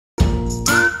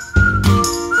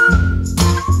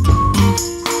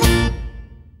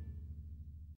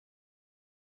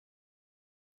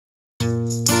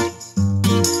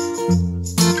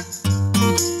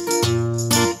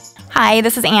Hi,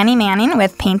 this is Annie Manning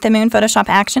with Paint the Moon Photoshop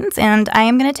Actions, and I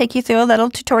am going to take you through a little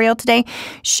tutorial today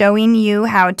showing you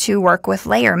how to work with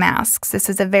layer masks. This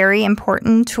is a very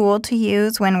important tool to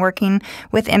use when working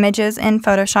with images in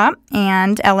Photoshop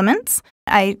and elements.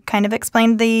 I kind of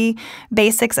explained the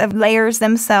basics of layers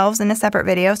themselves in a separate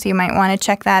video, so you might want to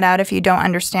check that out if you don't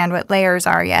understand what layers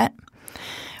are yet.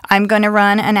 I'm going to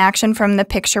run an action from the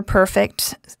Picture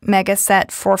Perfect mega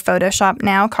set for Photoshop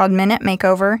now called Minute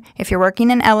Makeover. If you're working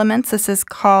in elements, this is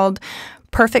called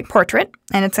Perfect Portrait,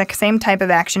 and it's the same type of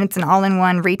action. It's an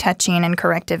all-in-one retouching and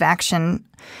corrective action,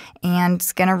 and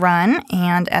it's going to run.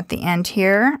 And at the end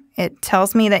here, it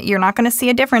tells me that you're not going to see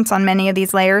a difference on many of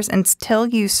these layers until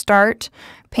you start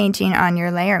painting on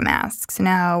your layer masks.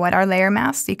 Now, what are layer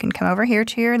masks? You can come over here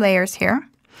to your layers here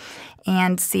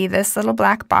and see this little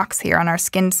black box here on our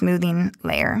skin smoothing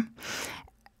layer.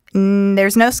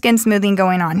 There's no skin smoothing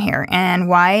going on here, and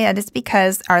why? That is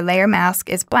because our layer mask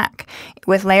is black.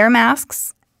 With layer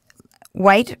masks,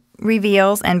 white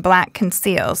reveals and black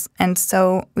conceals, and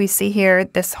so we see here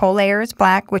this whole layer is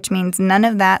black, which means none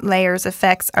of that layer's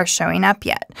effects are showing up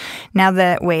yet. Now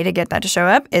the way to get that to show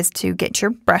up is to get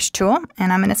your brush tool,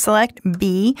 and I'm going to select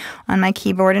B on my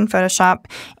keyboard in Photoshop,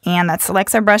 and that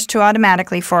selects our brush tool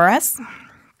automatically for us.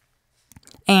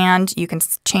 And you can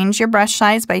change your brush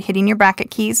size by hitting your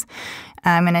bracket keys.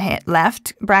 I'm going to hit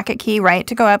left bracket key, right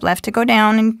to go up, left to go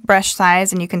down in brush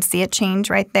size, and you can see it change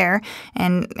right there.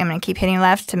 And I'm going to keep hitting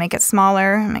left to make it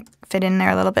smaller, make it fit in there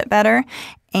a little bit better.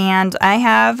 And I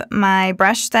have my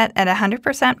brush set at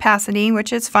 100% opacity,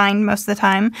 which is fine most of the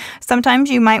time. Sometimes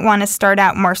you might want to start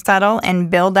out more subtle and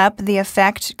build up the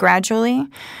effect gradually.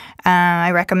 I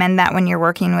recommend that when you're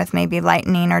working with maybe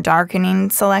lightening or darkening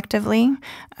selectively.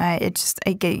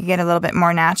 You get a little bit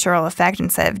more natural effect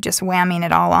instead of just whamming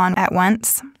it all on at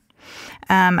once.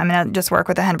 I'm going to just work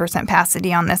with 100%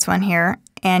 opacity on this one here.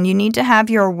 And you need to have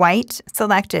your white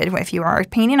selected. If you are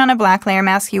painting on a black layer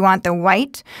mask, you want the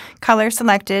white color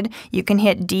selected. You can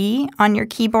hit D on your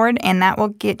keyboard, and that will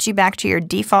get you back to your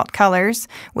default colors,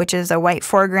 which is a white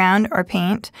foreground or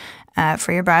paint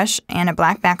for your brush and a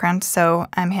black background. So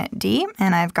I'm hit D,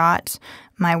 and I've got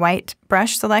my white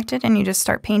brush selected, and you just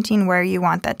start painting where you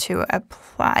want that to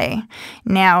apply.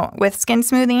 Now, with skin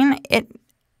smoothing, it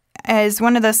is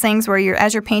one of those things where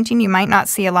as you're painting, you might not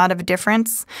see a lot of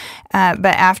difference, but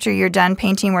after you're done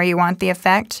painting where you want the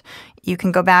effect, you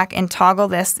can go back and toggle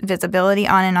this visibility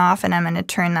on and off, and I'm going to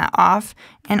turn that off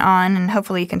and on, and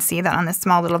hopefully you can see that on this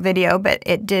small little video, but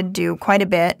it did do quite a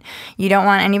bit. You don't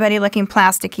want anybody looking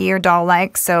plasticky or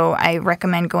doll-like, so I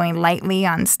recommend going lightly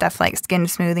on stuff like skin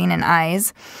smoothing and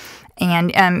eyes.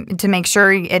 And to make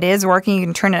sure it is working, you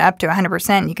can turn it up to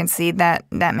 100%. You can see that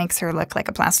that makes her look like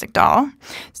a plastic doll.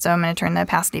 So I'm going to turn the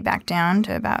opacity back down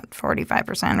to about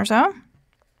 45% or so.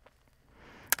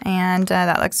 And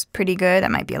that looks pretty good. That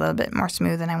might be a little bit more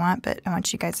smooth than I want, but I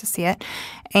want you guys to see it.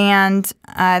 And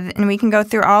we can go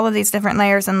through all of these different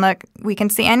layers and look. We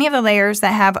can see any of the layers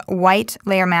that have white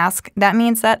layer mask. That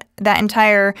means that that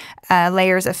entire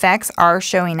layer's effects are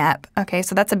showing up. Okay,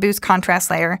 so that's a boost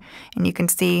contrast layer, and you can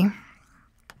see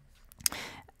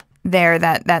there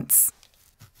that's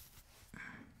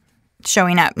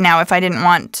showing up. Now, if I didn't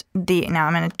want now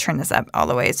I'm going to turn this up all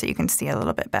the way so you can see a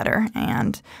little bit better,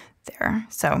 and there.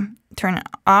 So turn it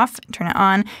off, turn it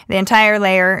on. The entire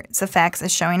layer's effects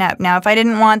is showing up. Now, if I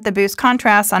didn't want the boost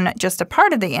contrast on just a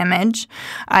part of the image,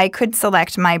 I could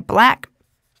select my black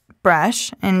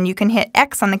brush, and you can hit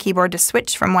X on the keyboard to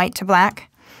switch from white to black.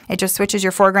 It just switches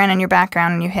your foreground and your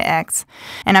background, and you hit X.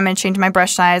 And I'm going to change my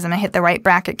brush size. I'm going to hit the right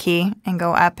bracket key and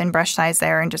go up in brush size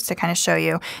there, and just to kind of show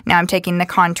you. Now I'm taking the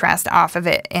contrast off of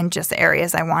it in just the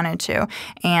areas I wanted to.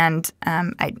 And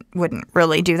I wouldn't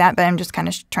really do that, but I'm just kind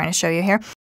of trying to show you here.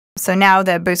 So now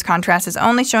the boost contrast is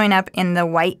only showing up in the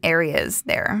white areas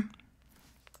there.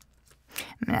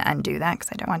 I'm going to undo that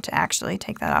because I don't want to actually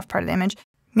take that off part of the image.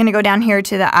 I'm going to go down here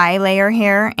to the eye layer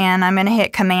here, and I'm going to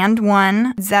hit Command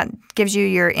 1. That gives you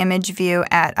your image view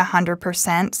at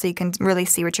 100%, so you can really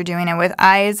see what you're doing. And with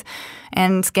eyes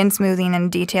and skin smoothing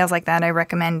and details like that, I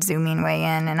recommend zooming way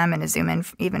in, and I'm going to zoom in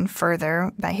even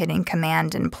further by hitting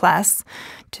Command and plus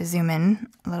to zoom in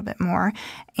a little bit more.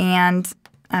 And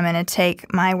I'm going to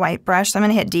take my white brush. So I'm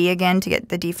going to hit D again to get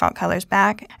the default colors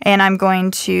back, and I'm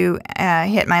going to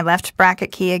hit my left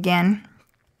bracket key again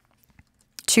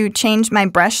to change my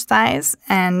brush size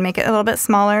and make it a little bit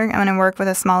smaller. I'm going to work with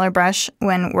a smaller brush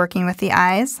when working with the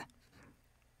eyes.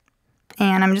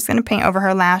 And I'm just going to paint over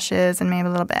her lashes and maybe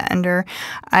a little bit under.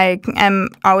 I am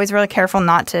always really careful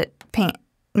not to paint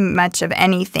much of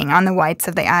anything on the whites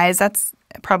of the eyes. That's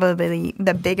probably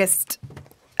the biggest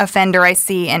offender I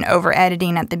see in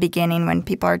over-editing at the beginning when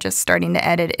people are just starting to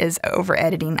edit is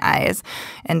over-editing eyes.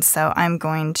 And so I'm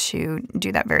going to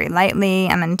do that very lightly.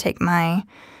 I'm going to take my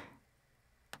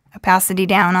opacity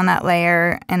down on that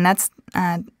layer, and that's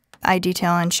eye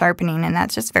detail and sharpening, and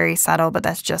that's just very subtle, but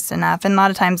that's just enough. And a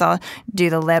lot of times I'll do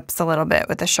the lips a little bit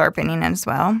with the sharpening as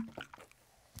well.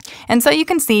 And so you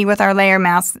can see with our layer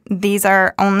masks, these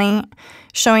are only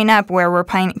showing up where we're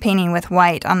painting with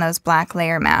white on those black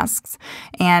layer masks.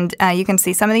 And you can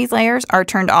see some of these layers are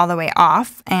turned all the way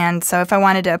off. And so if I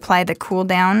wanted to apply the cool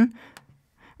down,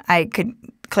 I could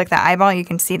click that eyeball. You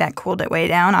can see that cooled it way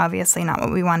down. Obviously not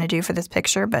what we want to do for this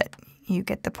picture, but you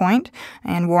get the point.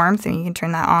 And warmth, and you can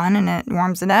turn that on and it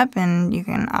warms it up. And you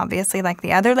can obviously, like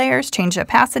the other layers, change the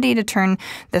opacity to turn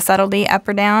the subtlety up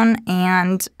or down.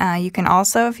 And you can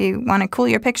also, if you want to cool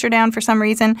your picture down for some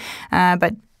reason,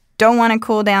 but don't want to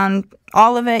cool down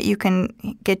all of it, you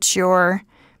can get your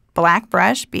black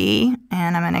brush, B,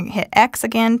 and I'm going to hit X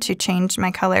again to change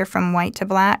my color from white to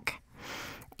black.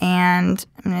 And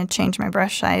I'm going to change my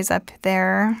brush size up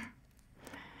there.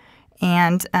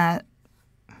 And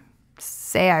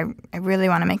say I really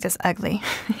want to make this ugly.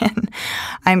 And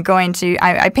I'm going to,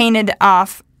 I painted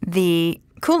off the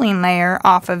cooling layer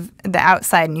off of the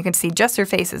outside, and you can see just her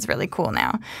face is really cool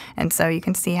now. And so you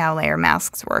can see how layer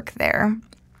masks work there.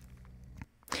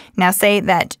 Now say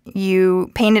that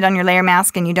you painted on your layer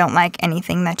mask and you don't like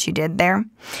anything that you did there.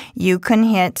 You can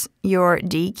hit your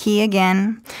D key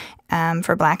again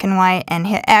for black and white and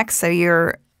hit X so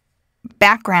your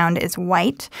background is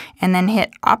white, and then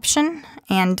hit Option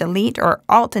and Delete, or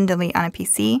Alt and Delete on a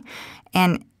PC,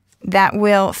 and that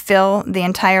will fill the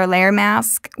entire layer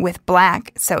mask with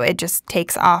black, so it just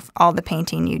takes off all the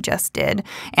painting you just did.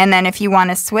 And then if you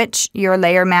want to switch your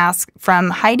layer mask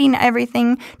from hiding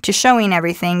everything to showing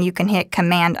everything, you can hit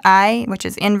Command I, which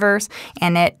is inverse,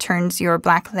 and it turns your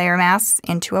black layer mask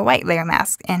into a white layer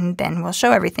mask, and then we'll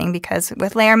show everything, because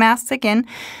with layer masks, again,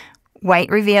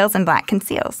 white reveals and black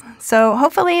conceals. So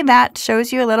hopefully that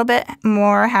shows you a little bit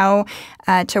more how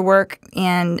to work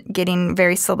in getting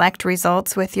very select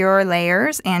results with your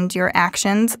layers and your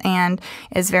actions, and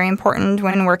is very important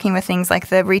when working with things like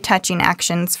the retouching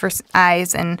actions for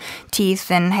eyes and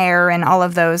teeth and hair and all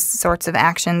of those sorts of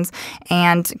actions,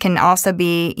 and can also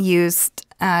be used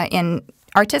in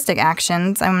artistic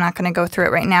actions. I'm not going to go through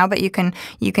it right now, but you can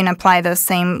apply those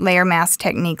same layer mask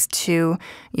techniques to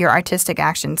your artistic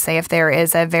actions. Say if there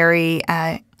is a very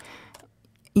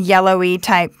yellowy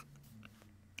type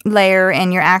layer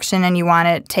in your action and you want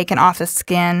it taken off the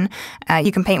skin,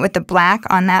 you can paint with the black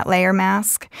on that layer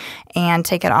mask and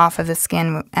take it off of the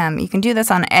skin. You can do this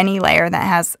on any layer that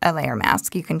has a layer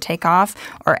mask. You can take off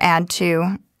or add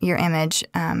to your image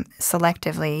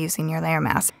selectively using your layer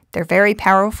mask. They're very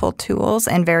powerful tools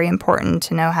and very important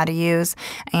to know how to use.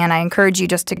 And I encourage you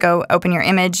just to go open your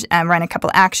image, run a couple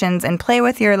actions, and play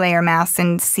with your layer masks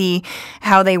and see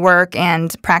how they work.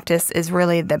 And practice is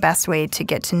really the best way to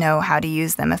get to know how to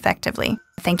use them effectively.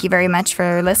 Thank you very much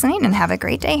for listening, and have a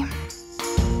great day.